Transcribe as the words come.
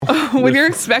when you're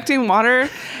expecting water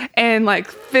and like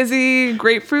fizzy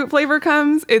grapefruit flavor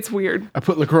comes, it's weird. I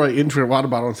put LaCroix into a water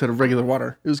bottle instead of regular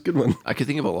water. It was a good one. I could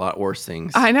think of a lot worse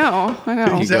things. I know.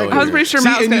 Exactly. I was pretty sure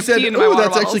Matt was going to pee into my water that's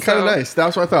bottle, actually kind of nice.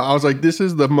 That's what I thought. I was like, this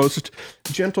is the most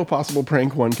gentle possible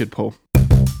prank one could pull.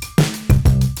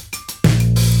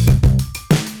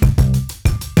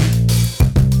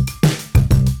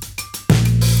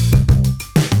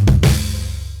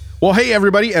 Well, hey,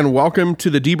 everybody, and welcome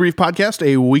to the Debrief podcast,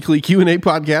 a weekly Q&A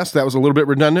podcast. That was a little bit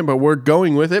redundant, but we're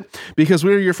going with it because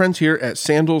we're your friends here at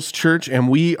Sandals Church, and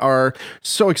we are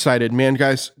so excited. Man,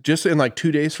 guys, just in like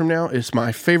 2 days from now, it's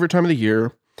my favorite time of the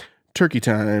year, turkey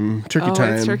time. It's turkey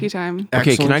time. Excellent.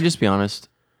 Okay, can I just be honest?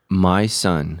 My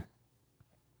son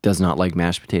does not like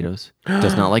mashed potatoes,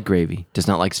 does not like gravy, does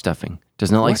not like stuffing,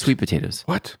 does not like sweet potatoes.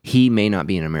 What? He may not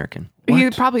be an American. He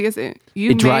probably isn't.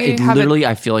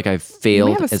 I feel like I've failed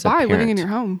you may have a as a spy parent. living in your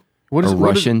home. What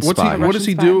does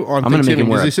he do on I'm going to make Thanksgiving? him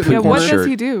wear Does he sit in the what corner? does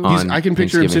he do? I can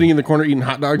picture him sitting in the corner eating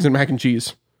hot dogs and mac and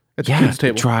cheese at the kids'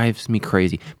 table. It drives me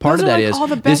crazy. Part Those of are that like all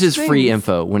the is, this best is free things.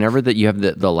 info. Whenever that you have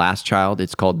the last child,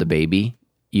 it's called the baby.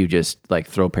 You just like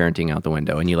throw parenting out the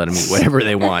window and you let them eat whatever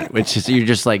they want, which is you're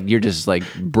just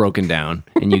like broken down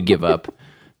and you give up.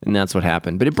 And that's what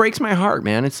happened. But it breaks my heart,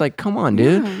 man. It's like, come on,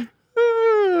 dude. Yeah.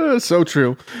 So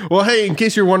true. Well, hey, in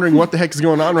case you're wondering what the heck is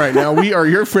going on right now, we are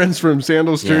your friends from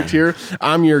Sandals Church here.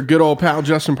 I'm your good old pal,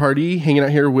 Justin Pardee, hanging out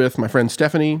here with my friend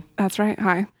Stephanie. That's right.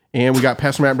 Hi. And we got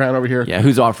Pastor Matt Brown over here. Yeah,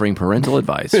 who's offering parental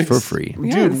advice for free.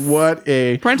 Yes. Dude, what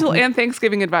a... Parental and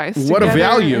Thanksgiving advice. What a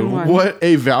value. What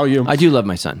a value. I do love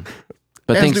my son.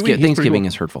 But Thanksgiving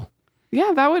is hurtful.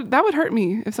 Yeah, that would hurt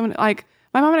me if someone, like,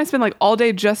 my mom and I spend like all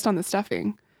day just on the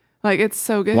stuffing. Like, it's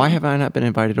so good. Why have I not been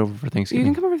invited over for Thanksgiving?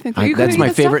 You can come over for Thanksgiving. That's my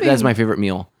favorite. That's my favorite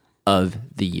meal of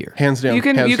the year. Hands down. You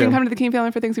can come to the Keene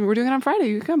family for Thanksgiving. We're doing it on Friday.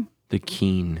 You can come. The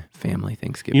Keene family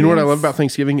Thanksgiving. You know what I love about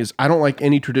Thanksgiving is I don't like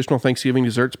any traditional Thanksgiving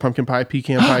desserts, pumpkin pie,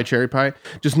 pecan pie, cherry pie.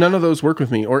 Just none of those work with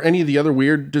me. Or any of the other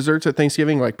weird desserts at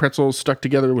Thanksgiving, like pretzels stuck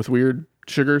together with weird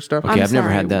sugar stuff. Okay, I've never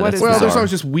had that. What is Well, that? there's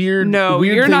always just weird. No,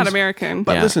 weird you're things. not American.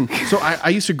 But listen, so I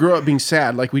used to grow up being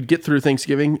sad. Like we'd get through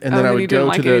Thanksgiving and then I would go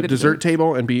to the dessert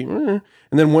table and be.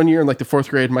 And then one year in like the 4th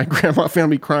grade, my grandma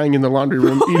found me crying in the laundry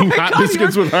room eating hot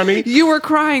biscuits with honey. You were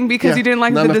crying because you didn't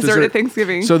like the dessert at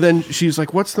Thanksgiving. So then she's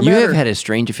like, "What's the matter?" You have had a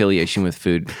strange affiliation with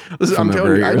food. Listen, I'm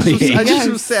telling you, I just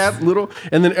was sad little.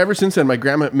 And then ever since then, my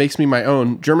grandma makes me my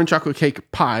own German chocolate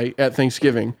cake pie at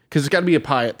Thanksgiving because it's got to be a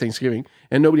pie at Thanksgiving,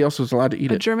 and nobody else was allowed to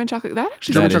eat it. German chocolate. That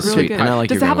actually German sounds chocolate really cake good. pie. Like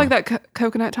Does it have like that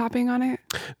coconut topping on it?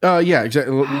 Yeah,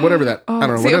 exactly. Whatever that. I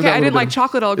don't know. See, okay, I didn't like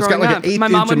chocolate all growing like up. An My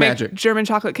mom would make magic. German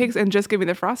chocolate cakes and just give me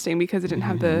the frosting because it didn't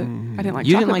have the. I didn't like.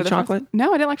 You chocolate didn't like with the chocolate?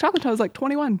 No, I didn't like chocolate until I was like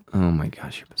 21. Oh my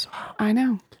gosh, you're bizarre. I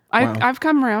know. I've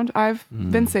come around. I've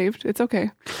been saved. It's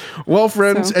okay. Well,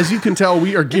 friends, as you can tell,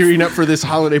 we are gearing up for this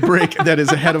holiday break that is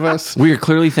ahead of us. We are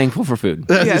clearly thankful for food.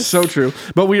 That is so true.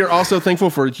 But we are also thankful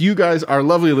for you guys, our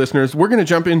lovely listeners. We're going to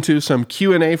jump into some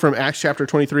Q&A from Acts chapter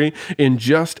 23 in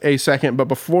just a second. But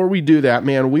before we do that,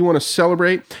 man, we want to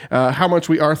celebrate how much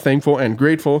we are thankful and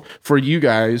grateful for you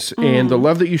guys and the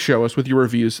love that you show us with your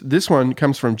reviews. This one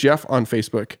comes from Jeff on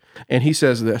Facebook, and he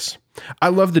says this: "I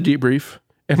love the Debrief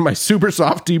and my super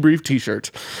soft Debrief t-shirt.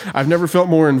 I've never felt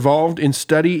more involved in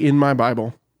study in my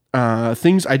Bible.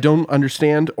 Things I don't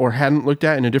understand or hadn't looked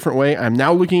at in a different way, I'm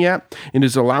now looking at, and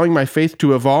is allowing my faith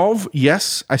to evolve.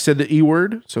 Yes, I said the E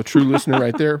word, so true listener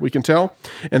right there, we can tell.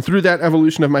 And through that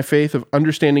evolution of my faith of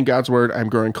understanding God's word, I'm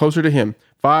growing closer to him.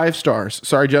 5 stars.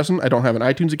 Sorry, Justin, I don't have an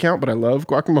iTunes account, but I love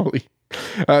guacamole.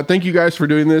 Thank you guys for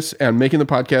doing this and making the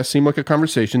podcast seem like a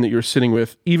conversation that you're sitting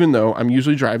with, even though I'm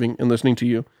usually driving and listening to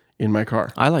you in my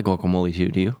car." I like guacamole too.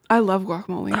 Do you? I love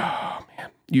guacamole. Oh, man.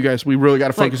 You guys, we really got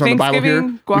to focus on the Bible here.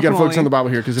 Thanksgiving, We got to focus guacamole. on the Bible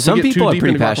here because if Some we get people too are deep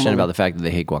pretty into passionate guacamole- about the fact that they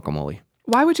hate guacamole.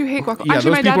 Why would you hate guacamole? Yeah, Actually,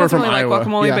 those my dad people are doesn't from really like Iowa.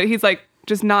 guacamole, Yeah. but he's like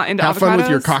just not into Have avocados. fun with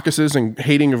your caucuses and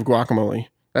hating of guacamole.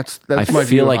 That's I my view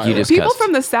feel of like you Iowa. just People cussed.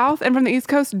 from the South and from the East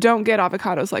Coast don't get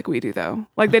avocados like we do, though.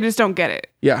 Like, they just don't get it.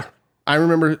 Yeah. I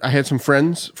remember I had some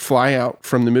friends fly out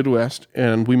from the Midwest,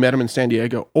 and we met them in San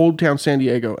Diego, Old Town San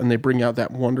Diego, and they bring out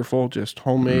that wonderful, just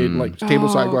homemade, like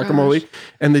tableside guacamole,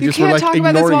 and they You just were can't like talk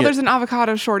about this ignoring while it. there's an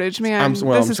avocado shortage, man.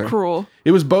 This is sorry. cruel.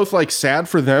 It was both like sad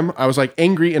for them. I was like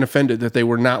angry and offended that they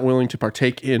were not willing to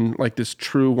partake in like this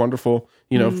true, wonderful,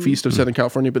 feast of Southern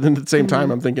California. But then at the same time,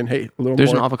 I'm thinking, hey, a little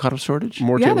There's more. an avocado shortage?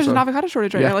 More Yeah, there's an tableside. avocado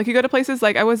shortage right Yeah. now. Like, you go to places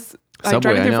like I was Subway,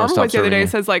 driving I through know, Farmer stop Boys the other day. serving It it.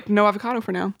 says like no avocado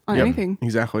for now on Yep, anything.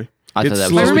 Exactly. I thought that was My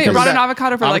slowly roommate coming brought an back.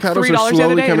 avocado for like Avocados are $3 the other slowly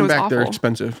day, and it coming was back. They're awful.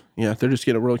 expensive. Yeah, they're just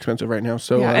getting real expensive right now.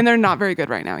 So Yeah, and they're not very good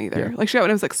right now either. Yeah. Like, she got one,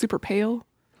 it was like super pale.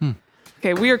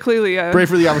 Okay, we are clearly Pray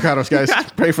for the avocados, guys.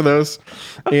 Pray for those.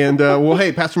 And well,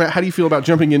 hey, Pastor Matt, how do you feel about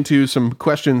jumping into some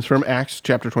questions from Acts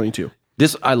chapter 22?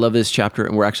 I love this chapter,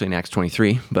 and we're actually in Acts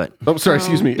 23, but... Oh, sorry,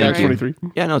 excuse me. Acts right. 23.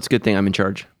 Yeah, no, it's a good thing I'm in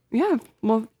charge. Yeah.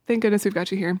 Well, thank goodness we've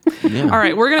got you here. Yeah. All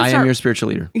right, we're going to I start. am your spiritual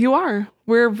leader. You are.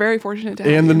 We're very fortunate to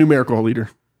have And you. the numerical leader.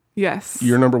 Yes.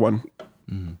 You're number one.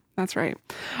 That's right.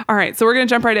 All right, so we're going to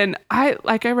jump right in. I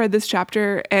read this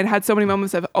chapter and had so many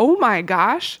moments of, oh my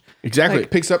gosh. Exactly. Like-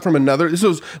 it picks up from another. This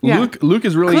is Yeah. Luke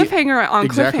is really Cliffhanger on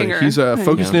exactly. cliffhanger. He's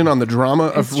focused in on the drama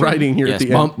of true. writing here Yes, at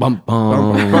the bum, end. bum,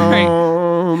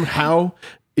 bum. How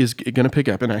is it going to pick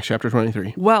up in Acts chapter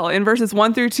 23? Well, in verses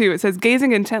 1 through 2, it says,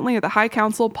 gazing intently at the high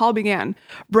council, Paul began,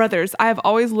 brothers, I have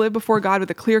always lived before God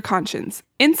with a clear conscience.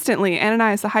 Instantly,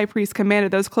 Ananias the high priest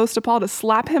commanded those close to Paul to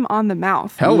slap him on the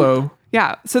mouth. Hello.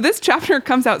 Yeah, so this chapter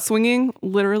comes out swinging,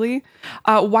 literally.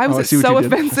 Why was I it see what so you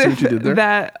did. I see what you did offensive there.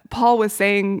 that Paul was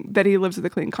saying that he lives with a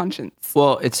clean conscience?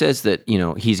 Well, it says that,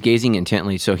 he's gazing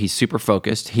intently, so he's super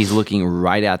focused. He's looking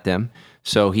right at them.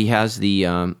 So he has the,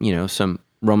 some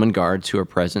Roman guards who are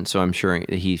present, so I'm sure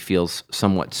that he feels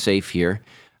somewhat safe here.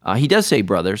 He does say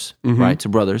brothers, right? So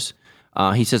brothers.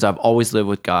 He says, I've always lived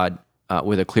with God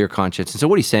with a clear conscience. And so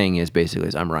what he's saying is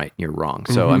basically, I'm right, you're wrong.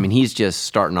 So, I mean, he's just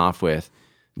starting off with,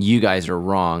 you guys are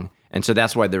wrong. And so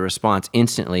that's why the response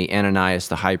instantly, Ananias,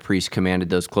 the high priest, commanded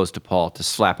those close to Paul to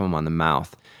slap him on the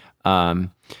mouth. And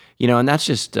that's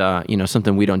just,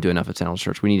 something we don't do enough at Central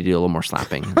Church. We need to do a little more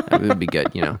slapping. It would be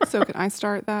good, So can I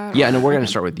start that? Yeah, no, we're going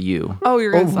to start with you. Oh,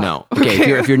 you're going to slap. No.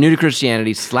 Okay, if you're new to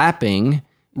Christianity, slapping is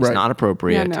Right. not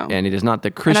appropriate. Yeah, no. And it is not the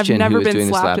And I've Christian never who is been doing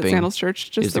the slapped at slapping. Sandals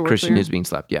Church, just Is so the we're Christian clear. who's being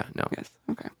slapped. Yeah, no. Yes,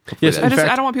 okay. Yes,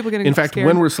 I don't want people getting In fact, scared.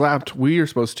 when we're slapped, we are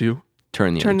supposed to.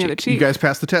 Turn the Turn other the other cheek. cheek. You guys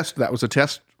passed the test. That was a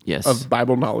test Yes. of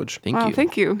Bible knowledge. Thank Wow, you.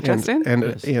 thank you, Justin.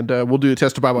 And we'll do a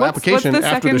test of Bible What's application the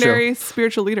after the show. secondary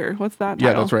spiritual leader? What's that Yeah,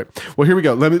 title? that's right. Well, here we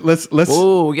go. Let's.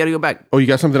 Oh, we got to go back. Oh, you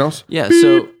got something else? Yeah,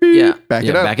 so, yeah. Back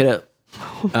yeah, it up. Back it up.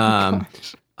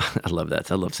 I love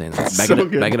that. I love saying that. Back So it up.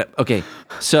 good. Back it up. Okay,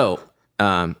 so...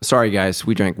 sorry guys,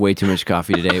 we drank way too much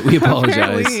coffee today. We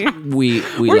apologize. Apparently. we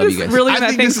We're love just you guys. really in I that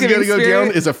think this is going Thanksgiving to go spirit.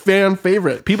 down as a fan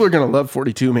favorite. People are going to love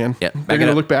 42, man. Yeah, They're back it going to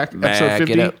up. look back, Back episode it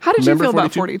 50. up. How did you Remember feel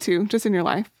about 42 just in your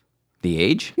life? The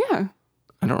age? Yeah.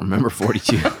 I don't remember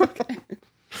 42.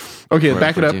 Okay,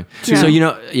 back it up. 42.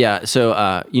 to- So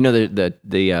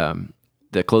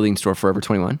the clothing store Forever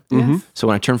 21. Yes. So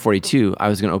when I turned 42, I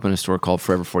was going to open a store called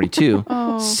Forever 42.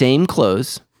 Same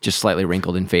clothes, just slightly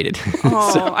wrinkled and faded. Oh,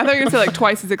 I thought you were going to say like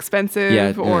twice as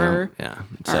expensive or... yeah.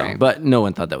 So, All right. But no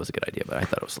one thought that was a good idea. But I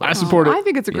thought it was. I Like, support it. I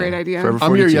think it's a great Yeah. idea. Forever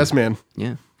I'm your 42. yes man.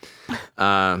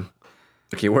 Yeah.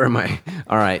 Okay, where am I?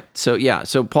 All right. So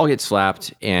so Paul gets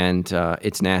slapped, and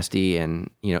it's nasty, and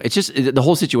it's just the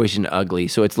whole situation ugly.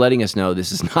 So it's letting us know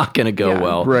this is not going to go Yeah.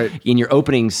 well. Right. In your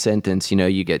opening sentence,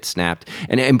 you get snapped.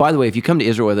 And by the way, if you come to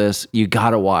Israel with us, you got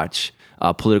to watch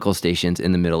political stations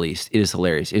in the Middle East. It is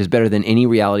hilarious. It is better than any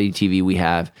reality TV we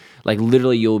have. Like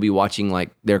literally, you'll be watching like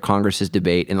their Congress's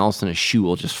debate, and all of a sudden a shoe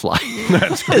will just fly.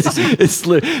 That's crazy. it's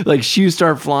like shoes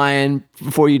start flying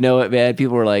before you know it, man.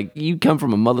 People are like, "You come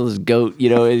from a motherless goat,"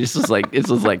 It's just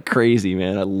like crazy,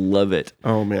 man. I love it.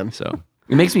 Oh, man. So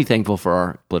it makes me thankful for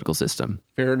our political system.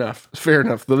 Fair enough.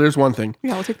 Though there's one thing.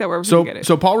 Yeah, we'll take that wherever we can get it.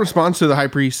 So Paul responds to the high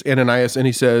priest Ananias, and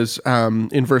he says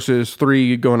in verses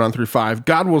 3 going on through 5,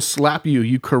 God will slap you,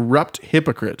 you corrupt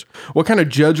hypocrite. What kind of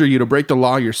judge are you to break the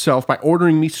law yourself by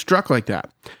ordering me struck like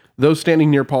that? Those standing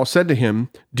near Paul said to him,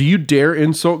 do you dare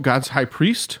insult God's high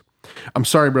priest? I'm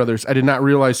sorry, brothers. I did not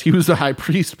realize he was the high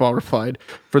priest, Paul replied.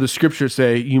 For the scriptures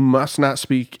say, you must not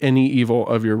speak any evil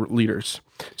of your leaders.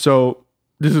 So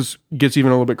this gets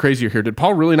even a little bit crazier here. Did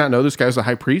Paul really not know this guy was the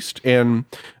high priest? And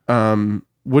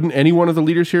wouldn't any one of the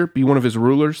leaders here be one of his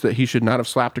rulers that he should not have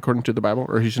slapped according to the Bible,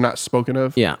 or he should not have spoken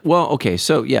of? Yeah. Well, okay.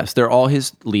 So yes, they're all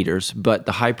his leaders, but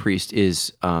the high priest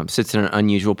sits in an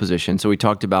unusual position. So we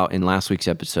talked about in last week's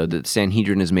episode that the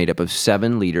Sanhedrin is made up of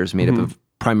 7 leaders, made up of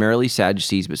primarily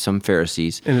Sadducees, but some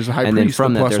Pharisees. And there's a high and then priest,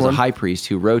 from the that, plus there's one. a high priest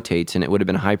who rotates, and it would have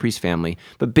been a high priest family.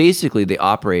 But basically, they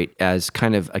operate as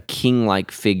kind of a king-like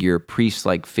figure,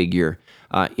 priest-like figure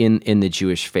in the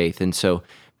Jewish faith. And so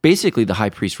basically, the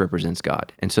high priest represents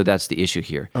God. And so that's the issue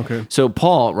here. Okay. So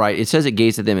Paul, right, it says it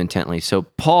gazed at them intently. So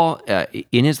Paul,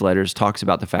 in his letters, talks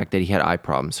about the fact that he had eye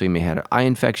problems. So he may have had eye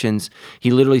infections.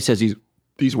 He literally says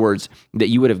these words, that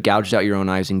you would have gouged out your own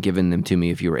eyes and given them to me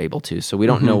if you were able to. So we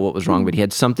don't know what was wrong, but he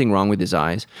had something wrong with his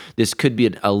eyes. This could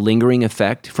be a lingering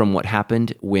effect from what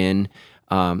happened when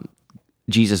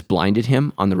Jesus blinded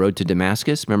him on the road to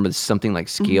Damascus. Remember, something like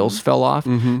scales fell off.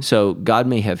 So God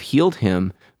may have healed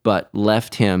him, but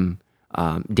left him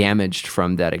damaged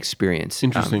from that experience.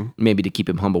 Interesting. Maybe to keep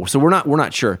him humble. So we're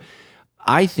not sure.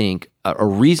 I think a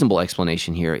reasonable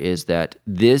explanation here is that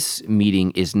this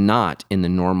meeting is not in the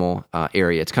normal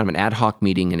area. It's kind of an ad hoc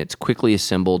meeting, and it's quickly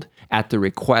assembled at the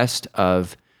request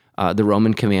of the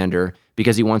Roman commander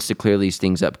because he wants to clear these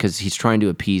things up, because he's trying to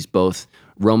appease both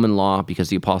Roman law, because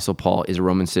the Apostle Paul is a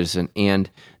Roman citizen, and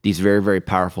these very, very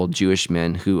powerful Jewish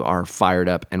men who are fired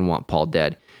up and want Paul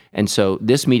dead. And so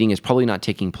this meeting is probably not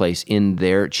taking place in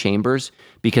their chambers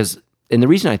because, and the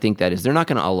reason I think that is they're not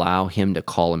going to allow him to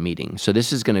call a meeting. So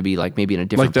this is going to be like maybe in a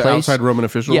different place. Like the place. outside Roman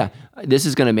official? Yeah. This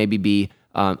is going to maybe be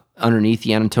underneath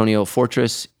the Antonio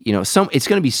fortress. It's going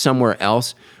to be somewhere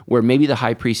else where maybe the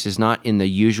high priest is not in the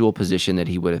usual position that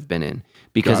he would have been in.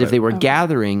 Because if they were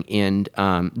gathering in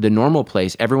the normal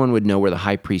place, everyone would know where the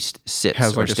high priest sits.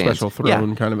 Has or like stands. a special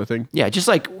throne kind of a thing. Yeah, just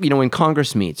like, when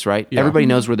Congress meets, right? Yeah. Everybody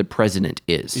knows where the president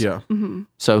is. Yeah. Mm-hmm.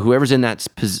 So whoever's in that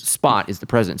spot is the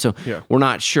president. So we're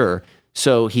not sure.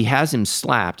 So he has him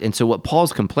slapped. And so what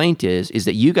Paul's complaint is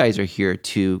that you guys are here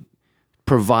to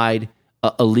provide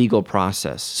a legal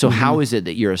process. So how is it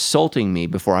that you're assaulting me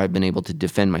before I've been able to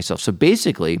defend myself? So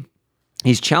basically,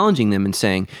 he's challenging them and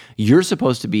saying, you're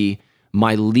supposed to be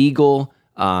my legal,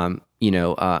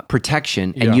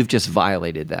 protection, and you've just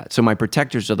violated that. So my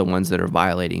protectors are the ones that are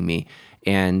violating me.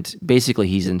 And basically,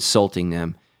 he's insulting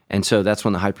them. And so that's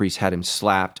when the high priest had him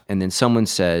slapped. And then someone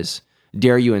says,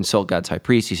 dare you insult God's high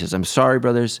priest? He says, I'm sorry,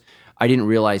 brothers. I didn't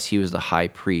realize he was the high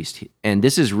priest. And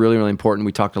this is really, really important.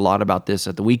 We talked a lot about this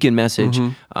at the weekend message.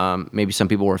 Maybe some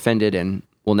people were offended and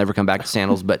we'll never come back to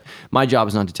sandals. But my job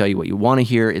is not to tell you what you want to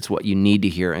hear. It's what you need to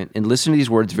hear. And listen to these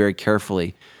words very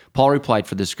carefully. Paul replied,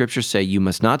 for the scriptures say, you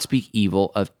must not speak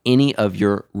evil of any of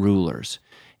your rulers.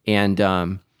 And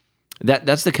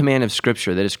that's the command of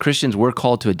Scripture, that as Christians, we're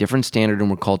called to a different standard and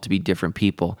we're called to be different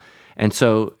people. And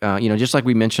so, just like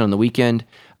we mentioned on the weekend,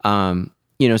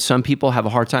 some people have a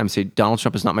hard time say, Donald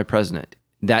Trump is not my president.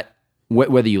 That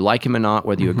whether you like him or not,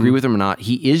 whether you agree with him or not,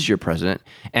 he is your president.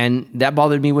 And that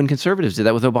bothered me when conservatives did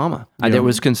that with Obama. There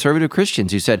was conservative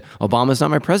Christians who said, Obama's not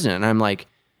my president. And I'm like,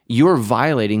 you're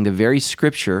violating the very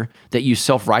scripture that you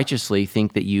self-righteously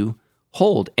think that you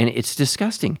hold. And it's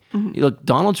disgusting. Look,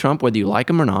 Donald Trump, whether you like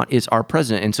him or not, is our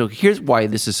president. And so here's why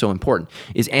this is so important,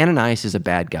 is Ananias is a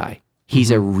bad guy.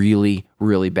 He's a really,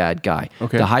 really bad guy.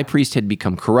 Okay. The high priest had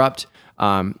become corrupt.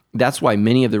 That's why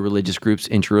many of the religious groups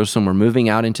in Jerusalem were moving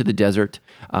out into the desert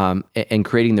and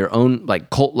creating their own like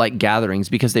cult-like gatherings,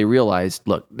 because they realized,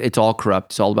 look, it's all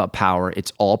corrupt. It's all about power.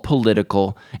 It's all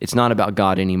political. It's not about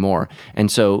God anymore.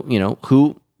 And so,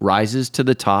 who rises to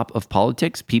the top of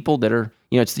politics? People that are,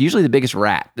 it's usually the biggest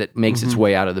rat that makes its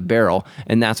way out of the barrel,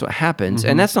 and that's what happens.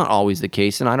 And that's not always the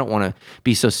case, and I don't want to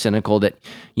be so cynical that,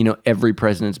 every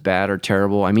president's bad or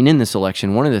terrible. I mean, in this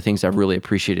election, one of the things I've really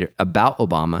appreciated about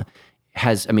Obama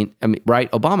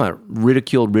right? Obama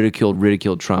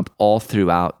ridiculed Trump all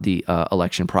throughout the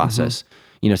election process.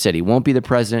 Said he won't be the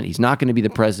president. He's not going to be the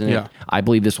president. Yeah. I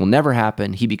believe this will never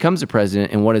happen. He becomes the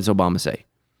president, and what does Obama say?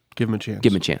 Give him a chance.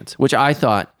 Give him a chance, which I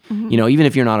thought, even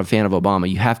if you're not a fan of Obama,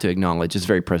 you have to acknowledge it's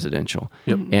very presidential.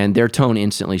 Yep. And their tone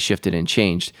instantly shifted and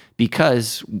changed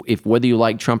because whether you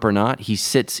like Trump or not, he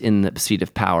sits in the seat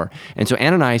of power. And so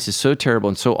Ananias is so terrible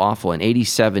and so awful in AD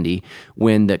 70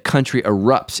 when the country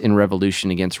erupts in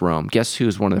revolution against Rome. Guess who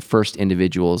is one of the first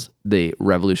individuals the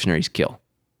revolutionaries kill?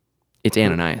 It's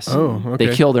Ananias. Oh, okay.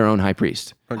 They kill their own high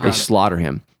priest. They slaughter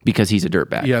him because he's a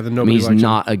dirtbag. Yeah, he's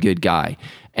not a good guy.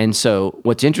 And so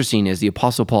what's interesting is the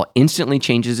Apostle Paul instantly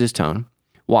changes his tone.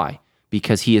 Why?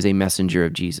 Because he is a messenger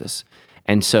of Jesus.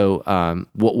 And so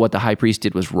what the high priest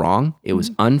did was wrong. It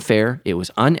was unfair. It was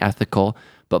unethical.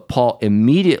 But Paul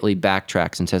immediately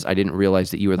backtracks and says, I didn't realize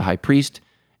that you were the high priest.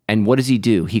 And what does he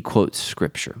do? He quotes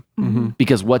Scripture.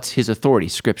 Because what's his authority?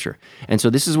 Scripture. And so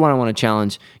this is what I want to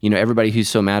challenge, everybody who's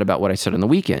so mad about what I said on the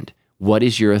weekend. What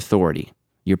is your authority?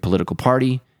 Your political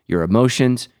party, your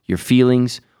emotions, your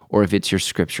feelings, or if it's your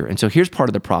Scripture. And so here's part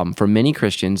of the problem. For many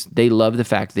Christians, they love the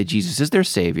fact that Jesus is their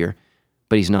Savior,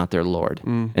 but he's not their Lord.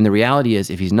 And the reality is,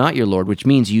 if he's not your Lord, which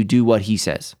means you do what he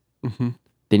says, then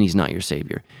he's not your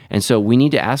Savior. And so we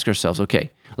need to ask ourselves,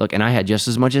 okay, look, and I had just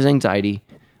as much as anxiety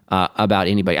about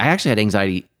anybody. I actually had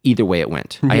anxiety either way it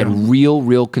went. I had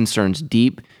real concerns,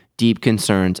 deep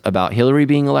concerns about Hillary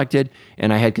being elected,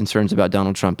 and I had concerns about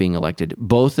Donald Trump being elected.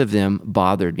 Both of them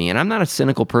bothered me. And I'm not a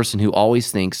cynical person who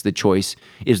always thinks the choice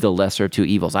is the lesser of two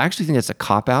evils. I actually think that's a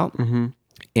cop-out.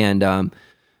 And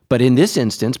but in this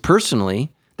instance,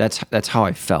 personally, that's how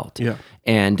I felt. Yeah.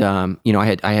 And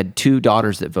I had two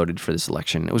daughters that voted for this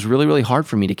election. It was really hard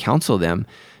for me to counsel them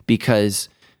because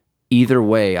either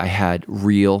way, I had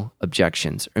real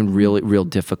objections and real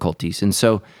difficulties. And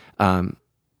so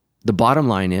the bottom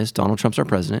line is Donald Trump's our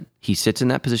president. He sits in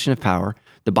that position of power.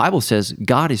 The Bible says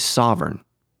God is sovereign.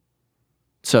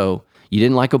 So you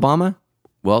didn't like Obama?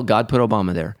 Well, God put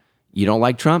Obama there. You don't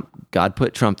like Trump? God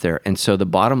put Trump there. And so the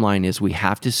bottom line is we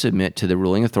have to submit to the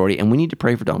ruling authority, and we need to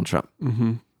pray for Donald Trump.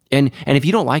 And if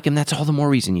you don't like him, that's all the more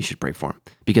reason you should pray for him,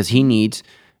 because he needs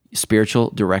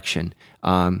spiritual direction.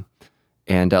 And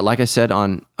like I said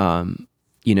on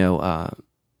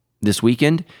this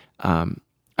weekend,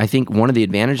 I think one of the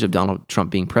advantages of Donald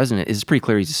Trump being president is it's pretty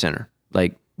clear he's a sinner.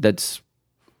 Like that's,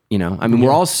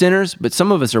 we're all sinners, but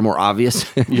some of us are more obvious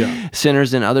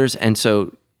sinners than others. And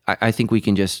so I think we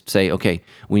can just say, okay,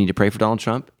 we need to pray for Donald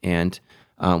Trump. And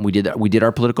we did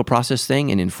our political process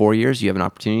thing. And in 4 years, you have an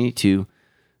opportunity to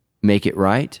make it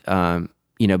right.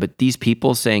 But these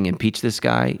people saying impeach this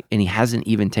guy and he hasn't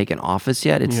even taken office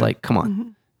yet. It's like, come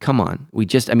on.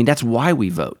 That's why we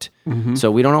vote. So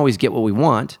we don't always get what we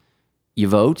want. You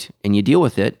vote and you deal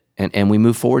with it. And we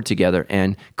move forward together.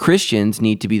 And Christians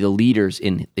need to be the leaders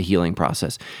in the healing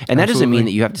process. And that doesn't mean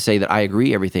that you have to say that I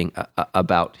agree everything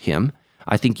about him.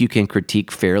 I think you can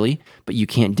critique fairly, but you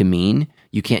can't demean,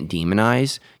 you can't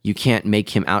demonize, you can't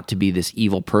make him out to be this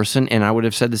evil person. And I would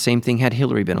have said the same thing had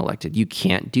Hillary been elected. You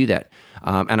can't do that.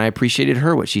 And I appreciated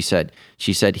what she said.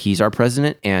 She said, he's our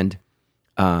president and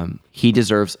he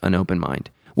deserves an open mind,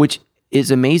 which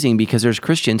is amazing because there's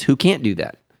Christians who can't do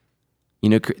that.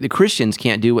 The Christians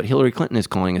can't do what Hillary Clinton is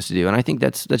calling us to do. And I think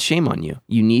that's shame on you.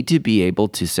 You need to be able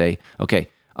to say, okay,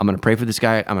 I'm going to pray for this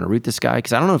guy. I'm going to root this guy.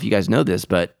 Because I don't know if you guys know this,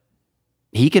 but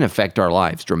he can affect our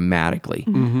lives dramatically.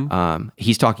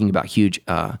 He's talking about huge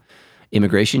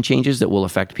immigration changes that will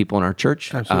affect people in our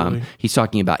church. He's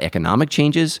talking about economic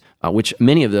changes, which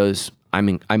many of those,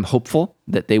 I'm hopeful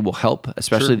that they will help,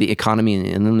 especially the economy in the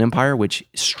Inland Empire, which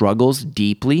struggles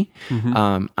deeply.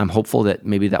 I'm hopeful that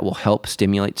maybe that will help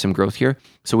stimulate some growth here.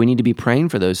 So we need to be praying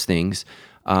for those things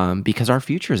because our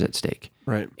future is at stake.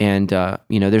 Right. And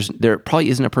there probably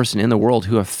isn't a person in the world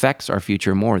who affects our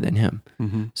future more than him.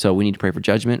 So we need to pray for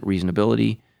judgment,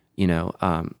 reasonability,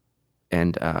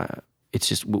 it's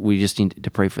just we just need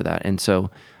to pray for that. And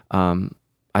so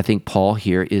I think Paul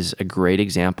here is a great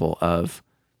example of,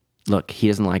 look, he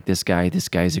doesn't like this guy. This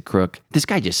guy's a crook. This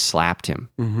guy just slapped him.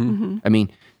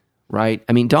 Right?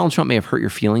 Donald Trump may have hurt your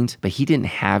feelings, but he didn't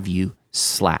have you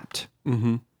slapped.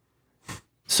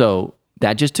 So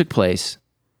that just took place,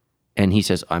 and he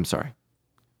says, I'm sorry.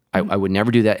 I would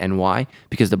never do that. And why?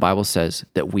 Because the Bible says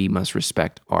that we must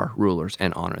respect our rulers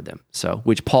and honor them. So,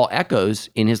 which Paul echoes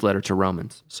in his letter to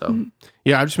Romans. So,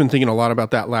 yeah, I've just been thinking a lot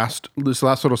about this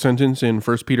last little sentence in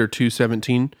 1 Peter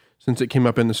 2:17, since it came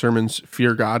up in the sermons,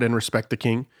 fear God and respect the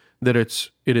king, that it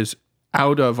is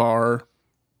out of our,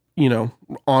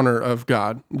 honor of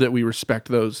God that we respect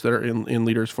those that are in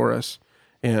leaders for us.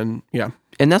 And yeah.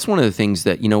 And that's one of the things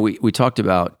that, we talked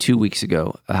about 2 weeks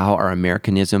ago, how our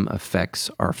Americanism affects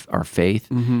our faith.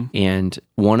 And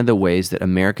one of the ways that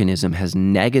Americanism has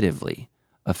negatively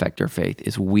affected our faith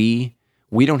is we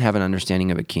don't have an understanding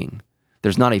of a king.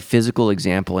 There's not a physical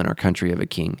example in our country of a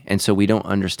king. And so we don't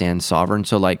understand sovereign.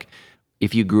 So like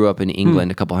if you grew up in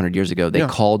England a couple hundred years ago, they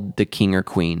called the king or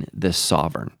queen the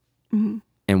sovereign.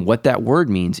 And what that word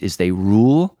means is they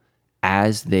rule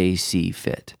as they see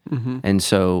fit. And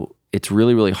so it's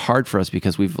really, really hard for us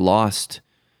because we've lost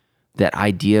that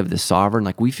idea of the sovereign.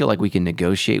 Like we feel like we can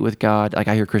negotiate with God. Like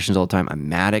I hear Christians all the time, I'm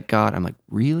mad at God. I'm like,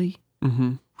 really?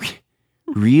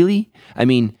 Really?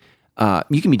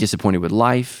 You can be disappointed with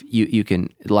life.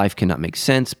 Life cannot make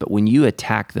sense. But when you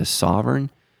attack the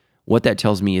sovereign, what that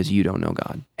tells me is you don't know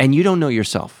God and you don't know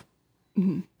yourself.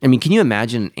 Can you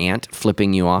imagine an ant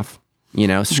flipping you off?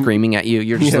 Screaming at you.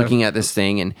 You're just looking at this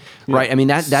thing and right.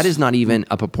 That is not even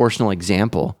a proportional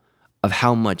example of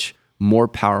how much more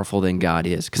powerful than God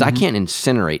is. Because I can't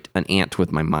incinerate an ant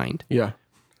with my mind. Yeah.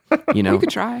 You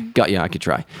could try. God, I could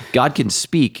try. God can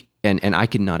speak and I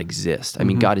could not exist.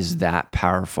 God is that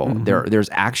powerful. There's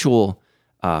actual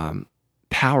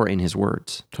power in his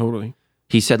words. Totally.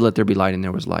 He said, let there be light, and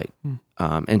there was light.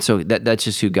 And so that's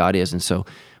just who God is. And so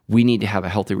we need to have a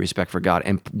healthy respect for God.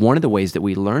 And one of the ways that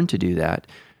we learn to do that,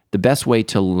 the best way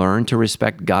to learn to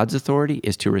respect God's authority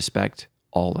is to respect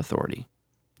all authority.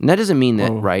 And that doesn't mean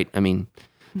that, right?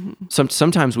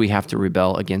 Sometimes we have to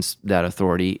rebel against that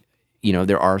authority.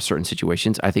 There are certain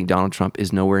situations. I think Donald Trump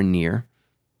is nowhere near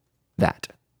that.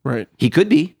 Right. He could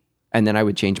be, and then I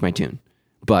would change my tune.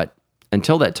 But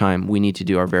until that time, we need to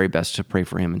do our very best to pray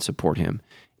for him and support him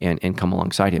and come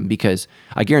alongside him. Because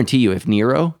I guarantee you, if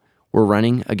Nero were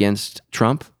running against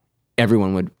Trump,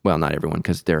 everyone would, well, not everyone,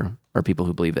 because they're are people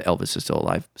who believe that Elvis is still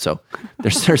alive. So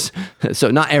there's so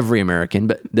not every American,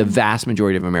 but the vast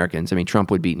majority of Americans. I mean,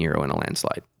 Trump would beat Nero in a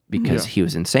landslide because he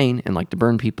was insane and liked to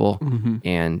burn people,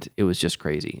 and it was just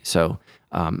crazy. So,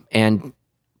 and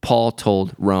Paul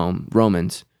told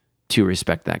Romans to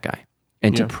respect that guy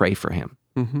and to pray for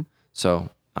him. So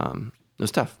it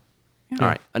was tough. All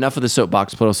right, enough of the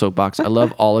soapbox, Pluto soapbox. I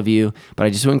love all of you, but I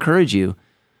just want to encourage you.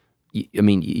 I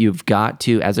mean, you've got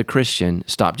to, as a Christian,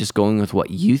 stop just going with what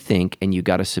you think, and you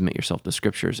got to submit yourself to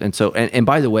scriptures. And so, and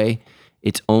by the way,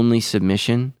 it's only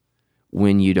submission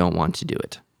when you don't want to do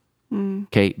it.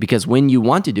 Okay, because when you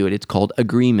want to do it, it's called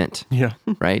agreement. Yeah.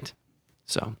 Right.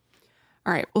 So,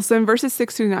 All right. Well, so in verses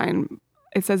 6 through 9,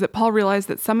 it says that Paul realized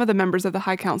that some of the members of the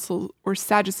high council were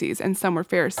Sadducees and some were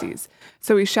Pharisees.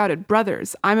 So he shouted,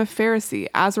 "Brothers, I'm a Pharisee,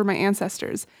 as were my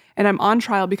ancestors, and I'm on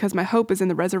trial because my hope is in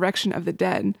the resurrection of the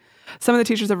dead." Some of the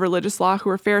teachers of religious law who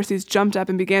were Pharisees jumped up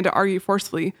and began to argue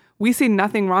forcefully. "We see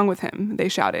nothing wrong with him," they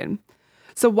shouted.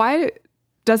 So why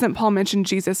doesn't Paul mention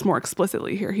Jesus more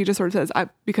explicitly here? He just sort of says,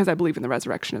 because I believe in the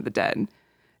resurrection of the dead.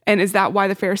 And is that why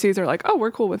the Pharisees are like, oh, we're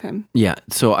cool with him? yeah.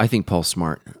 So I think Paul's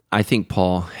smart. I think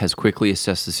Paul has quickly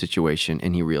assessed the situation,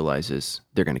 and he realizes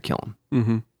they're going to kill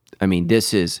him. I mean,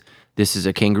 this is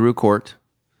a kangaroo court.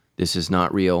 This is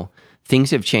not real. Things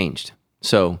have changed.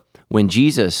 So when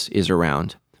Jesus is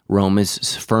around, Rome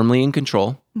is firmly in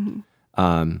control.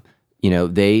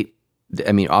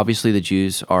 Obviously the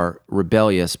Jews are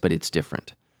rebellious, but it's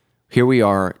different. Here we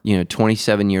are,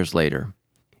 27 years later,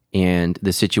 and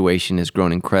the situation has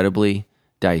grown incredibly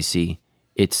dicey.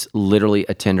 It's literally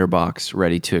a tinderbox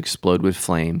ready to explode with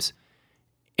flames.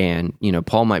 And,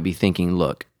 Paul might be thinking,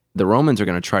 look, the Romans are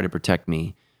going to try to protect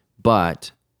me,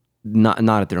 but not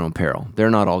at their own peril. They're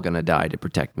not all going to die to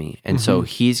protect me. And so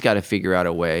he's got to figure out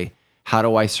a way. How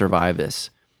do I survive this?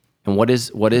 And what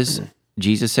does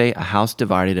Jesus say? A house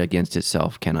divided against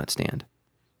itself cannot stand.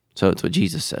 So it's what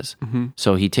Jesus says.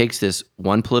 So he takes this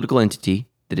one political entity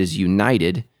that is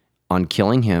united on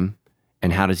killing him,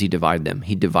 and how does he divide them?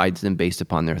 He divides them based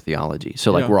upon their theology.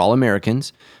 So we're all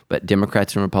Americans, but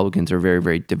Democrats and Republicans are very,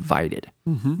 very divided.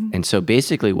 And so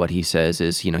basically what he says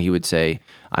is, he would say,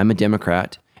 I'm a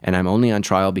Democrat, and I'm only on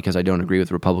trial because I don't agree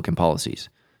with Republican policies.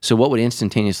 So what would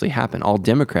instantaneously happen? All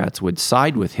Democrats would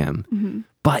side with him.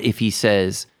 But if he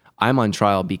says, I'm on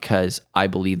trial because I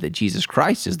believe that Jesus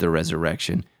Christ is the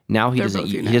resurrection, now he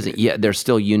doesn't, they're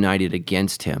still united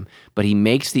against him. But he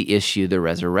makes the issue the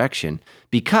resurrection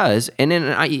because, and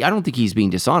then I don't think he's being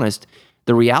dishonest.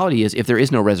 The reality is, if there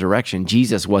is no resurrection,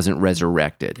 Jesus wasn't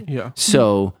resurrected. Yeah.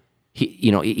 So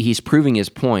he's proving his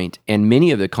point, and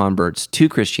many of the converts to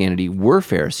Christianity were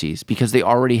Pharisees because they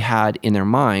already had in their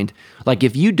mind, like,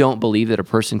 if you don't believe that a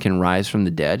person can rise from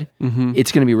the dead,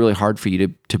 it's going to be really hard for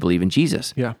you to believe in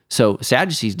Jesus. Yeah. So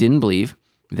Sadducees didn't believe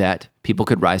that people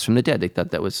could rise from the dead. They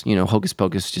thought that was, hocus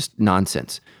pocus, just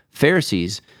nonsense.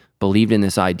 Pharisees believed in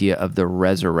this idea of the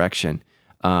resurrection,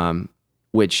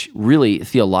 which really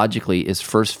theologically is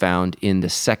first found in the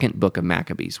second book of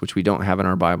Maccabees, which we don't have in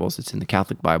our Bibles. It's in the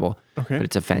Catholic Bible, but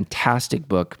it's a fantastic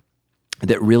book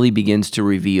that really begins to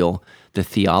reveal the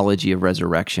theology of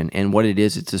resurrection. And what it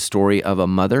is, it's a story of a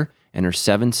mother and her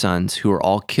 7 sons who are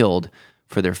all killed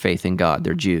for their faith in God.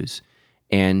 They're Jews.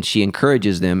 And she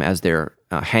encourages them as they're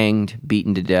hanged,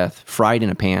 beaten to death, fried in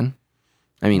a pan.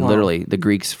 I mean, literally, the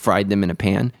Greeks fried them in a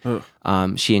pan.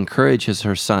 She encourages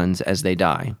her sons as they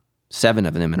die, 7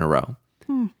 of them in a row.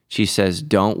 She says,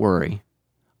 don't worry,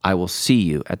 I will see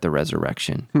you at the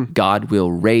resurrection. God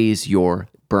will raise your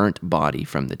burnt body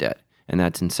from the dead. And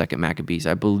that's in 2 Maccabees.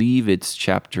 I believe it's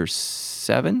chapter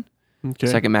 7.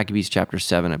 Okay. 2 Maccabees chapter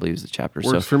 7, I believe is the chapter.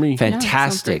 Works for me.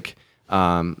 Fantastic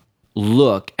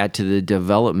look to the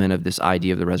development of this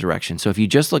idea of the resurrection. So if you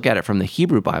just look at it from the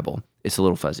Hebrew Bible, it's a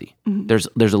little fuzzy. There's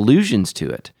allusions to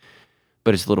it,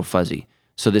 but it's a little fuzzy.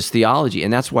 So this theology,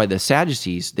 and that's why the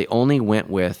Sadducees, they only went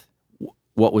with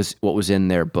what was in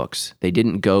their books. They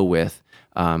didn't go with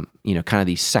kind of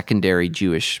these secondary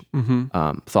Jewish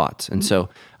thoughts. And so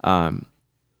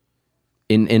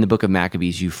in the book of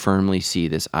Maccabees, you firmly see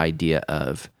this idea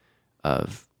of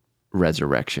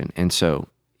resurrection. And so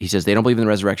he says they don't believe in the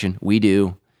resurrection. We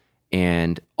do.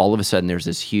 And all of a sudden, there's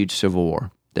this huge civil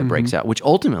war that breaks out, which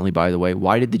ultimately, by the way,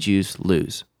 why did the Jews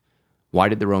lose? Why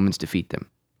did the Romans defeat them?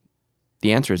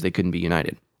 The answer is they couldn't be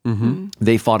united.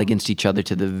 They fought against each other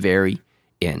to the very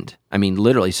end. I mean,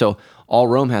 literally. So all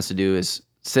Rome has to do is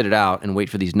sit it out and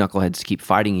wait for these knuckleheads to keep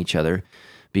fighting each other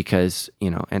because,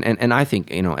 and I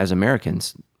think, as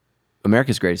Americans,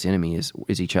 America's greatest enemy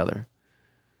is each other.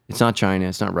 It's not China,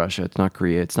 it's not Russia, it's not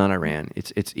Korea, it's not Iran.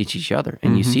 It's each other.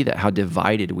 And you see that, how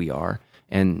divided we are.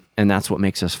 And that's what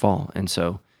makes us fall. And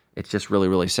so It's just really,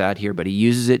 really sad here, but he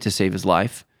uses it to save his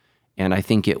life. And I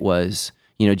think it was,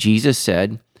 Jesus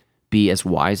said, be as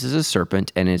wise as a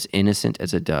serpent and as innocent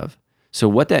as a dove. So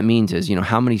what that means is,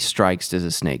 how many strikes does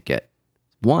a snake get?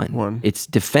 One. It's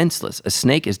defenseless. A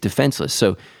snake is defenseless.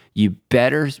 So you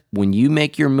better, when you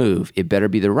make your move, it better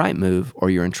be the right move or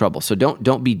you're in trouble. So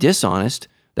don't be dishonest.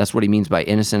 That's what he means by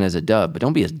innocent as a dove, but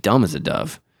don't be as dumb as a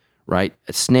dove, right?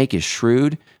 A snake is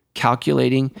shrewd,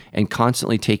 calculating, and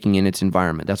constantly taking in its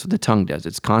environment. That's what the tongue does.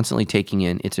 It's constantly taking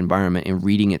in its environment and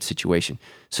reading its situation.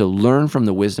 So learn from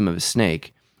the wisdom of a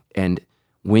snake, and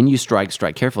when you strike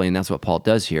carefully, and that's what Paul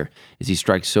does here, is he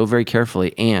strikes so very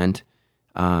carefully, and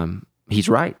he's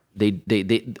right. They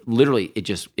literally, it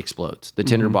just explodes. The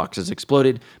tinderbox has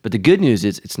exploded, but the good news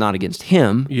is it's not against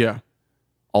him. Yeah.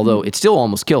 Although it still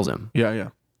almost kills him. Yeah.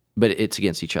 But it's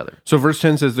against each other. So verse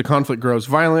 10 says the conflict grows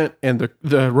violent, and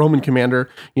the Roman commander,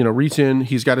 reaches in,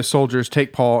 he's got his soldiers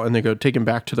take Paul, and they go take him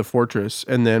back to the fortress.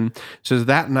 And then it says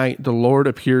that night the Lord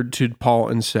appeared to Paul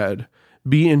and said,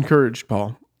 "Be encouraged,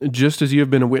 Paul. Just as you have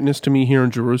been a witness to me here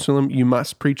in Jerusalem, you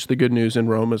must preach the good news in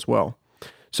Rome as well."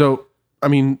 So,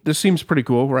 this seems pretty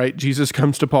cool, right? Jesus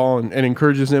comes to Paul and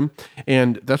encourages him,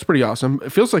 and that's pretty awesome.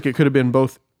 It feels like it could have been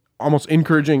both almost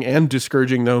encouraging and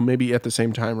discouraging, though, maybe at the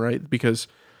same time, right? Because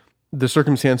the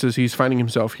circumstances he's finding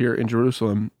himself here in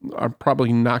Jerusalem are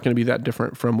probably not going to be that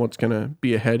different from what's going to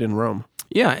be ahead in Rome.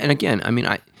 Yeah, and again,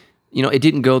 it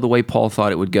didn't go the way Paul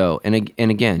thought it would go, and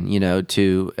again,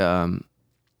 to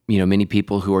many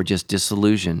people who are just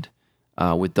disillusioned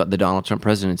with the Donald Trump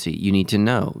presidency, you need to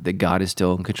know that God is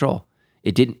still in control.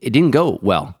 It didn't go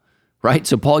well, right?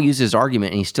 So Paul used his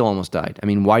argument, and he still almost died.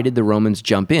 Why did the Romans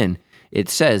jump in? It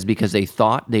says because they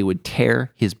thought they would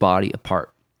tear his body apart.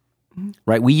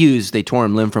 Right? They tore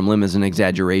him limb from limb as an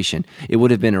exaggeration. It would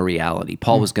have been a reality.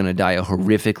 Paul was going to die a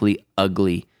horrifically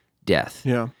ugly death.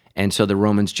 Yeah. And so the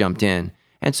Romans jumped in.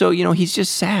 And so, he's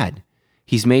just sad.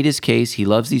 He's made his case. He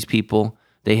loves these people.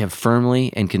 They have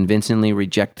firmly and convincingly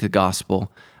rejected the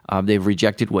gospel. They've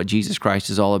rejected what Jesus Christ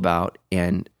is all about.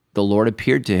 And the Lord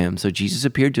appeared to him. So Jesus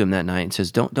appeared to him that night and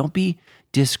says, don't be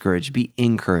discouraged, be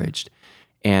encouraged.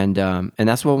 And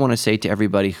that's what I want to say to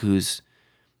everybody who's,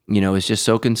 is just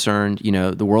so concerned,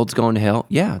 the world's going to hell.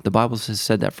 Yeah, the Bible has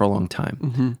said that for a long time.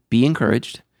 Mm-hmm. Be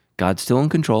encouraged. God's still in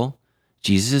control.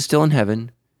 Jesus is still in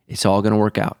heaven. It's all going to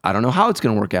work out. I don't know how it's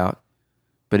going to work out,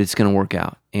 but it's going to work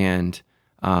out. And,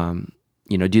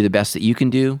 do the best that you can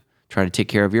do. Try to take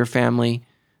care of your family,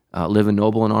 live a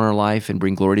noble and honor life, and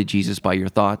bring glory to Jesus by your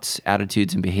thoughts,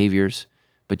 attitudes, and behaviors.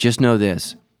 But just know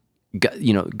this,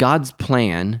 God's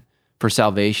plan for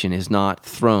salvation is not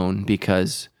thrown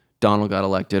because Donald got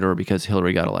elected or because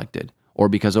Hillary got elected or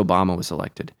because Obama was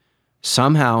elected.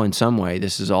 Somehow, in some way,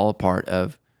 this is all a part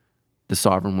of the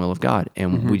sovereign will of God.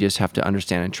 And we just have to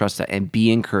understand and trust that and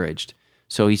be encouraged.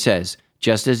 So he says,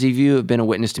 just as if you have been a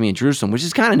witness to me in Jerusalem, which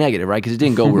is kind of negative, right? Because it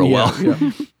didn't go real well.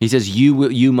 Yeah. He says,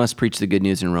 you must preach the good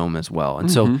news in Rome as well.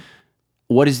 And so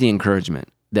what is the encouragement?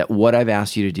 That what I've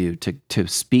asked you to do, to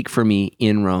speak for me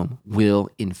in Rome, will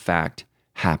in fact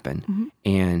happen.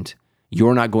 And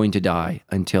you're not going to die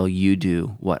until you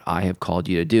do what I have called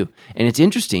you to do. And it's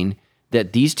interesting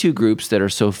that these two groups that are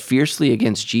so fiercely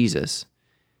against Jesus,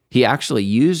 he actually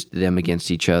used them against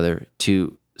each other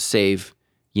to save,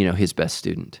 his best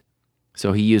student.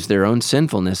 So he used their own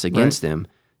sinfulness against them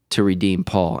to redeem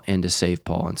Paul and to save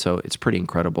Paul. And so it's pretty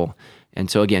incredible. And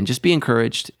so again, just be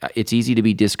encouraged. It's easy to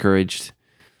be discouraged.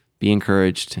 Be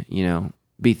encouraged,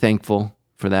 be thankful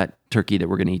for that turkey that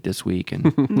we're going to eat this week and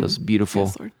those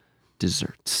beautiful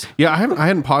desserts. Yeah, I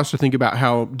hadn't paused to think about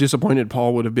how disappointed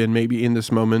Paul would have been maybe in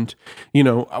this moment.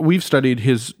 We've studied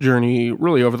his journey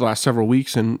really over the last several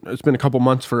weeks, and it's been a couple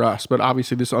months for us, but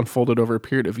obviously this unfolded over a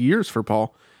period of years for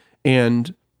Paul.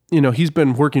 And, he's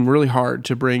been working really hard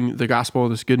to bring the gospel,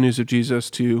 this good news of Jesus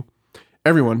to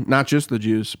everyone, not just the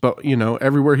Jews, but,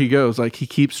 everywhere he goes, like he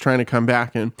keeps trying to come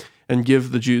back and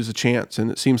give the Jews a chance. And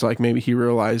it seems like maybe he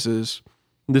realizes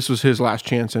this was his last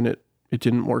chance and it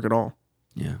didn't work at all.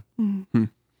 Yeah. Mm-hmm.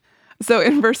 So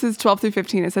in verses 12 through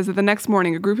 15, it says that the next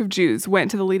morning, a group of Jews went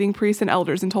to the leading priests and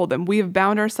elders and told them, "We have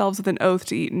bound ourselves with an oath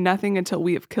to eat nothing until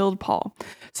we have killed Paul.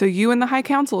 So you and the high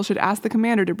council should ask the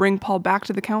commander to bring Paul back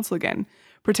to the council again.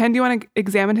 Pretend you want to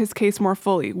examine his case more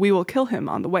fully. We will kill him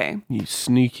on the way." You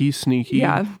sneaky.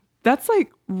 Yeah. That's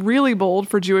really bold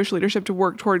for Jewish leadership to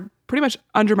work toward pretty much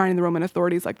undermining the Roman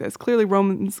authorities like this. Clearly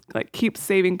Romans keep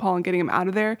saving Paul and getting him out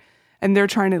of there. And they're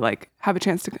trying to have a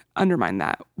chance to undermine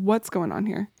that. What's going on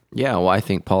here? Yeah, well, I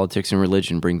think politics and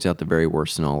religion brings out the very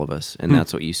worst in all of us. And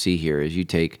that's what you see here is you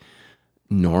take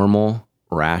normal,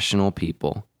 rational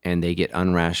people and they get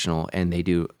unrational and they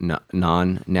do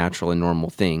non-natural and normal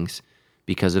things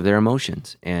because of their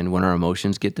emotions. And when our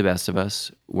emotions get the best of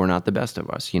us, we're not the best of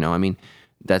us. I mean,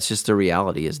 that's just the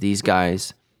reality. Is these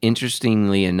guys,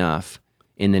 interestingly enough,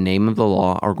 in the name of the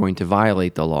law, are going to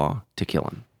violate the law to kill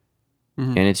him.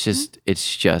 And it's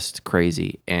just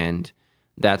crazy. And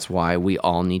that's why we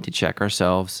all need to check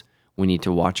ourselves. We need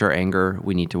to watch our anger.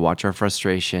 We need to watch our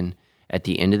frustration. At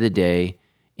the end of the day,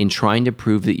 in trying to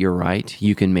prove that you're right,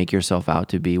 you can make yourself out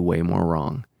to be way more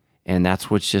wrong. And that's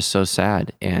what's just so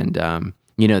sad. And,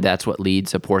 that's what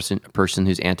leads a person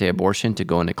who's anti-abortion to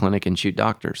go into clinic and shoot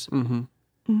doctors.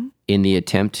 In the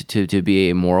attempt to be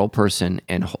a moral person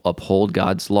and uphold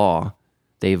God's law,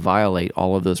 they violate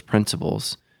all of those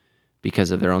principles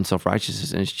because of their own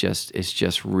self-righteousness. And it's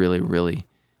just really, really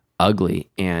ugly.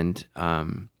 And,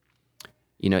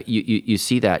 you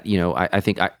see that, I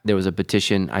think there was a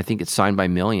petition, I think it's signed by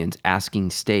millions, asking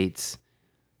states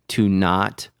to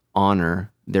not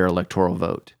honor their electoral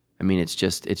vote. I mean, it's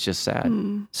just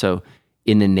sad. So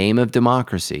in the name of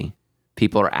democracy,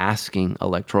 people are asking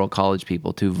electoral college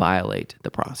people to violate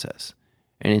the process.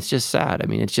 And it's just sad. I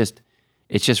mean, it's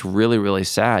just really, really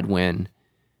sad when,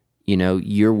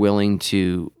 you're willing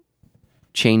to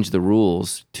change the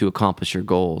rules to accomplish your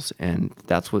goals. And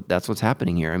that's what's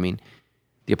happening here. I mean,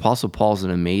 the Apostle Paul's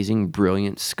an amazing,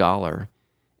 brilliant scholar,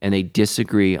 and they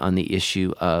disagree on the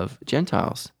issue of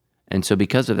Gentiles. And so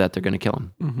because of that, they're going to kill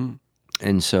him.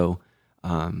 And so,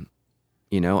 and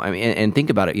think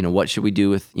about it, what should we do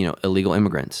with, illegal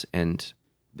immigrants? And,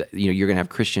 you're going to have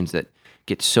Christians that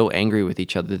get so angry with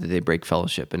each other that they break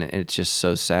fellowship. And it's just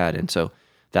so sad. And so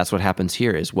that's what happens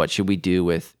here is what should we do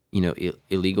with,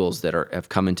 illegals that have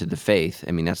come into the faith?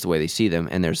 I mean, that's the way they see them.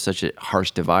 And there's such a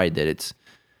harsh divide that it's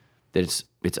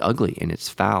ugly and it's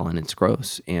foul and it's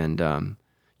gross. And,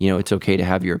 it's okay to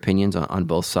have your opinions on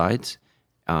both sides.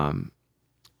 At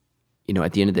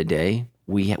the end of the day,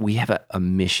 we have a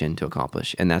mission to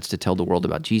accomplish, and that's to tell the world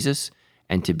about Jesus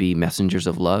and to be messengers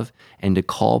of love and to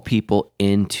call people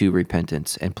into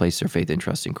repentance and place their faith and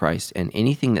trust in Christ. And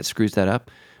anything that screws that up,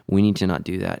 we need to not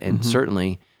do that. And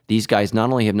certainly these guys not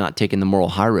only have not taken the moral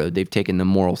high road, they've taken the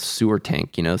moral sewer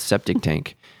tank, septic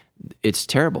tank. It's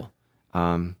terrible.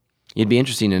 It'd be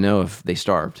interesting to know if they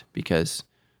starved because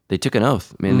they took an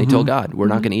oath. Man, they told God, we're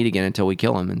not going to eat again until we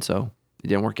kill him. And so it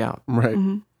didn't work out. Right.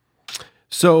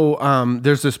 So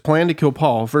there's this plan to kill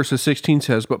Paul. Verses 16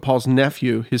 says, but Paul's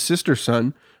nephew, his sister's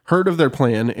son, heard of their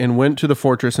plan and went to the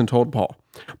fortress and told Paul.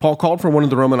 Paul called for one of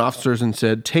the Roman officers and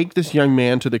said, take this young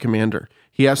man to the commander.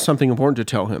 He has something important to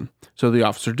tell him. So the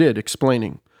officer did,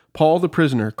 explaining, Paul, the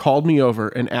prisoner, called me over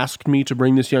and asked me to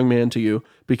bring this young man to you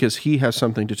because he has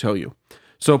something to tell you.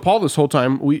 So Paul, this whole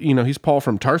time, he's Paul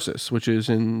from Tarsus, which is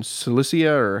in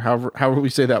Cilicia, or however we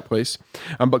say that place.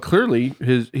 But clearly,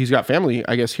 he's got family,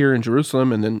 I guess, here in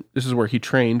Jerusalem, and then this is where he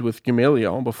trained with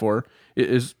Gamaliel before.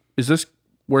 Is this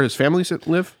where his family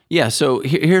live? Yeah. So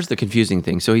here's the confusing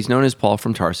thing. So he's known as Paul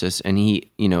from Tarsus, and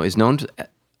he, is known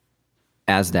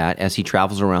as that as he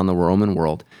travels around the Roman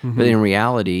world. But in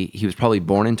reality, he was probably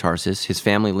born in Tarsus. His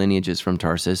family lineage is from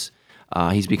Tarsus.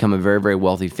 He's become a very, very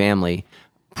wealthy family.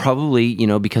 Probably,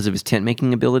 because of his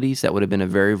tent-making abilities, that would have been a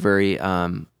very, very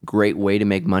great way to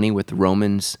make money with the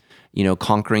Romans,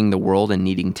 conquering the world and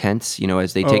needing tents,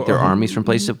 as they take their armies from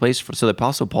place to place. So the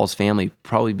Apostle Paul's family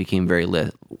probably became very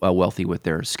wealthy with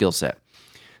their skill set.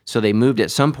 So they moved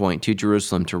at some point to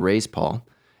Jerusalem to raise Paul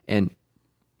and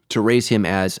to raise him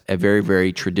as a very,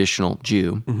 very traditional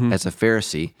Jew, as a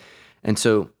Pharisee. And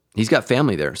so he's got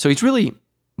family there. So he's really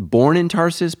born in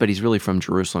Tarsus, but he's really from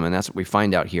Jerusalem, and that's what we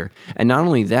find out here. And not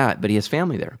only that, but he has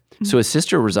family there. So his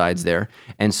sister resides there.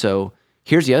 And so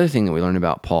here's the other thing that we learn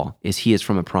about Paul is he is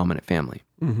from a prominent family.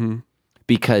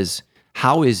 Because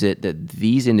how is it that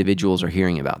these individuals are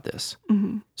hearing about this?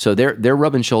 So they're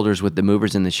rubbing shoulders with the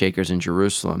movers and the shakers in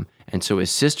Jerusalem. And so his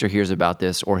sister hears about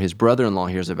this, or his brother-in-law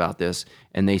hears about this,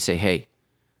 and they say, hey,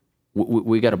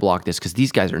 we got to block this because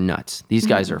these guys are nuts. These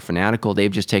guys are fanatical. They've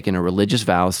just taken a religious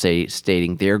vow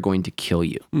stating they're going to kill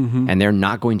you and they're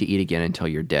not going to eat again until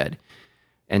you're dead.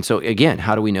 And so again,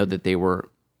 how do we know that they were,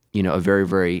 a very,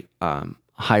 very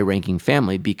high-ranking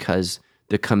family? Because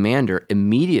the commander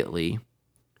immediately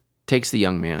takes the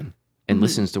young man and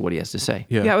listens to what he has to say.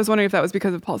 Yeah, I was wondering if that was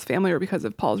because of Paul's family or because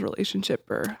of Paul's relationship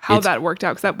or how that worked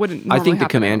out, because that wouldn't normally I think the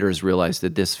happen. commander has realized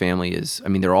that this family is,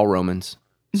 they're all Romans.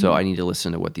 So I need to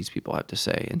listen to what these people have to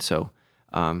say. And so,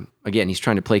 again, he's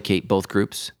trying to placate both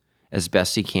groups as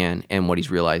best he can. And what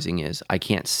he's realizing is, I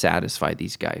can't satisfy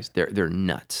these guys. They're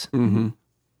nuts.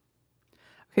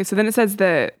 Okay, so then it says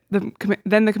that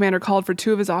then the commander called for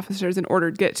 2 of his officers and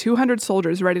ordered, get 200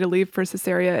 soldiers ready to leave for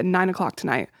Caesarea at 9 o'clock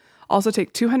tonight. Also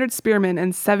take 200 spearmen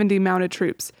and 70 mounted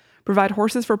troops. Provide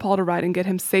horses for Paul to ride and get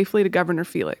him safely to Governor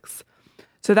Felix.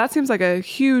 So that seems like a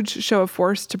huge show of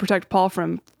force to protect Paul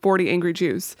from 40 angry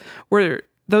Jews. Were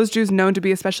those Jews known to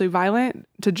be especially violent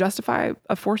to justify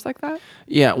a force like that?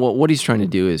 Yeah, well, what he's trying to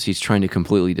do is he's trying to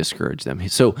completely discourage them.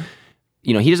 So,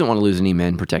 he doesn't want to lose any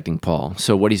men protecting Paul.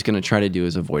 So what he's going to try to do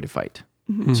is avoid a fight.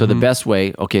 Mm-hmm. So the best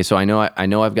way, okay, so I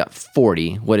know I've got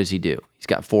 40. What does he do? He's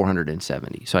got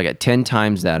 470. So I got 10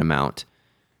 times that amount.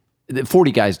 The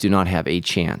 40 guys do not have a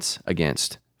chance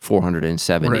against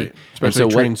 470. Right,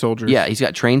 especially trained soldiers. Yeah, he's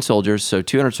got trained soldiers. So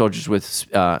 200 soldiers with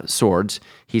swords.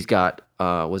 He's got,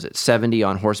 70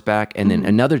 on horseback, and then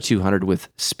another 200 with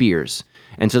spears.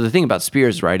 And so the thing about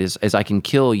spears, right, is I can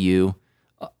kill you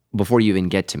before you even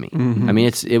get to me. Mm-hmm. I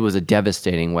mean, it was a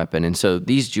devastating weapon. And so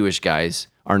these Jewish guys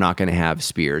are not going to have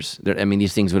spears.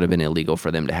 These things would have been illegal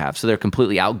for them to have. So they're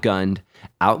completely outgunned,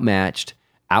 outmatched,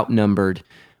 outnumbered.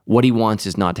 What he wants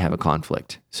is not to have a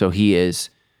conflict. So he is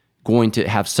going to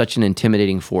have such an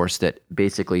intimidating force that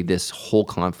basically this whole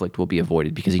conflict will be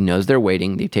avoided because he knows they're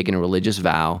waiting. They've taken a religious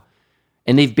vow.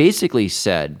 And they've basically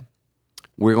said,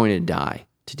 we're going to die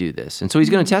to do this. And so he's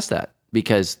going to test that.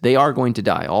 Because they are going to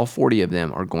die. All 40 of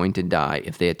them are going to die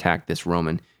if they attack this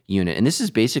Roman unit. And this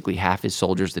is basically half his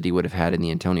soldiers that he would have had in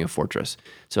the Antonia fortress.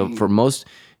 So for most,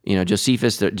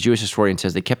 Josephus, the Jewish historian,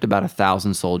 says they kept about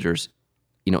 1,000 soldiers,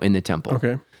 in the temple.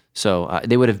 Okay. So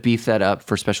they would have beefed that up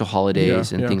for special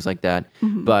holidays and things like that.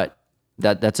 Mm-hmm. But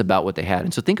that's about what they had.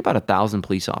 And so think about 1,000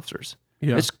 police officers.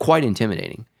 Yeah. It's quite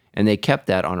intimidating. And they kept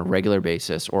that on a regular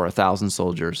basis, or 1,000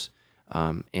 soldiers.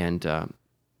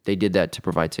 They did that to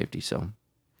provide safety. So,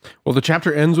 well, the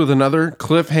chapter ends with another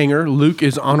cliffhanger. Luke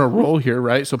is on a roll here,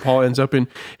 right? So Paul ends up in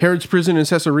Herod's prison in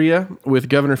Caesarea with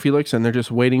Governor Felix, and they're just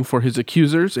waiting for his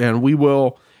accusers. And we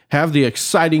will have the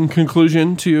exciting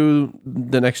conclusion to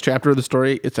the next chapter of the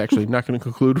story. It's actually not going to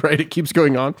conclude, right? It keeps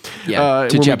going on. Yeah,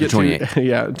 to chapter 28.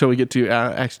 Until we get to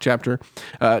Acts chapter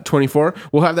 24.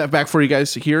 We'll have that back for you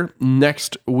guys here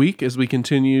next week as we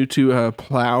continue to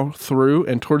plow through.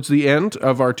 And towards the end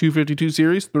of our 252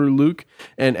 series through Luke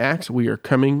and Acts, we are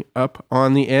coming up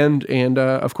on the end. And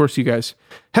of course, you guys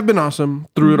have been awesome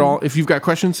through it all. If you've got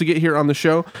questions to get here on the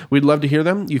show, we'd love to hear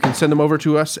them. You can send them over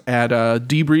to us at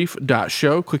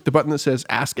debrief.show. Click the button that says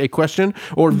Ask a Question,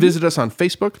 or visit us on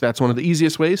Facebook. That's one of the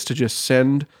easiest ways to just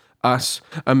send us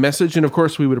a message. And of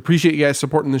course, we would appreciate you guys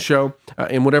supporting the show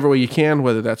in whatever way you can,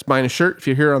 whether that's buying a shirt. If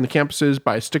you're here on the campuses,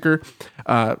 buy a sticker,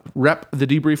 rep the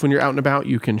Debrief when you're out and about.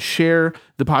 You can share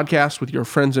the podcast with your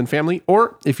friends and family.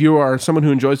 Or if you are someone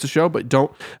who enjoys the show but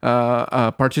don't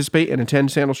participate and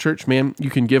attend Sandals Church, man,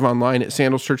 you can give online at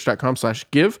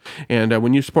sandalschurch.com/give. And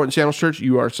when you support Sandals Church,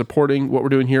 you are supporting what we're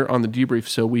doing here on the Debrief.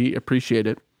 So we appreciate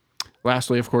it.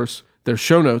 Lastly, of course, there's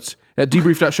show notes at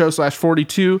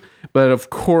debrief.show/42. But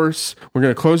of course, we're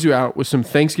going to close you out with some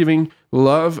Thanksgiving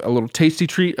love, a little tasty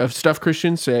treat of stuff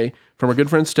Christians say from our good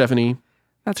friend Stephanie.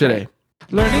 That's today. Right.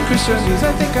 Learning Christianese,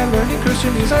 I think I'm learning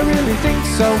Christianese, I really think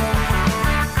so.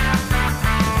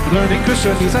 Learning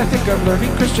Christianese, I think I'm learning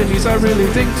Christianese, I really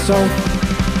think so.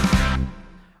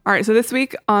 All right, so this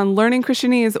week on Learning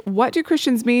Christianese, what do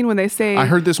Christians mean when they say... I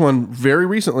heard this one very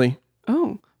recently.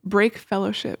 Oh, break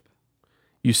fellowship.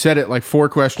 You said it like 4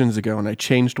 questions ago, and I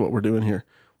changed what we're doing here.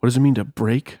 What does it mean to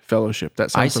break fellowship?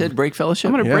 I said break fellowship?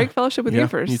 I'm going to break fellowship with you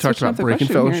first. You talked about breaking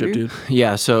fellowship, dude.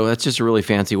 Yeah, so that's just a really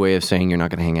fancy way of saying you're not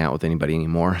going to hang out with anybody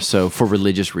anymore. So for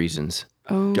religious reasons.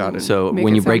 Oh, got it. So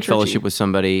when you break fellowship with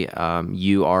somebody,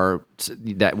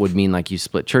 that would mean like you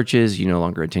split churches, you no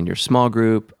longer attend your small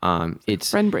group. It's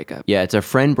friend breakup. Yeah, it's a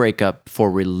friend breakup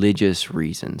for religious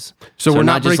reasons. So we're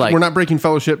not breaking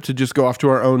fellowship to just go off to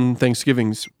our own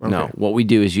Thanksgivings. Okay. No, what we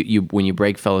do is you when you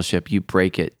break fellowship, you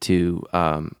break it to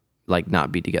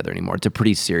not be together anymore. It's a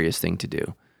pretty serious thing to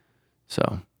do.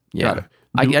 So yeah, got it.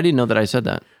 I didn't know that I said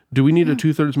that. Do we need a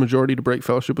 2/3 majority to break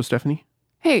fellowship with Stephanie?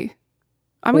 Hey.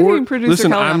 I'm going to producer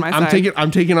Kelly on my side.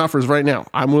 I'm taking offers right now.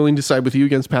 I'm willing to side with you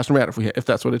against Pastor Matt if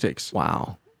that's what it takes.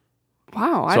 Wow,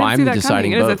 I didn't see that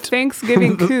coming. It is a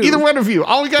Thanksgiving coup. Either one of you.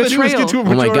 All we got to do is get to a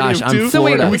majority of 2. I'm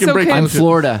Florida. We can break I'm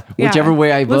Florida. Yeah. Whichever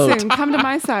way I vote. Listen, come to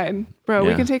my side, bro.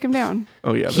 We can take him down.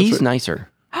 Oh yeah, that's he's right. nicer.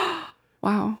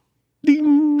 Wow.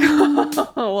 Ding.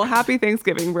 Well, happy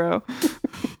Thanksgiving, bro.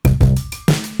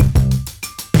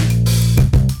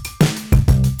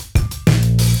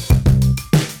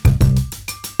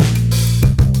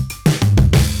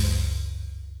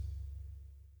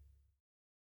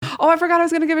 Oh, I forgot I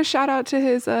was going to give a shout out to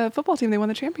his football team. They won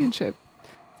the championship.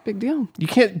 Big deal. You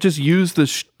can't just use our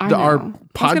I was gonna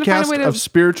find a way podcast to of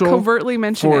spiritual covertly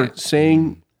mention for it.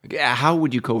 saying. Yeah, how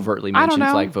would you covertly I don't mention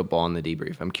know. flag football in the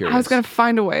debrief? I'm curious. I was going to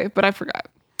find a way, but I forgot.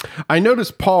 I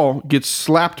noticed Paul gets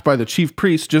slapped by the chief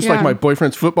priest, just like Yeah. my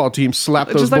boyfriend's football team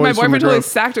slapped those Just like boys my from the boyfriend totally grove.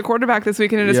 sacked a quarterback this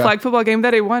weekend in his Yeah. flag football game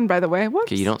that he won, by the way. Whoops.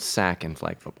 Okay, you don't sack in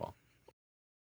flag football.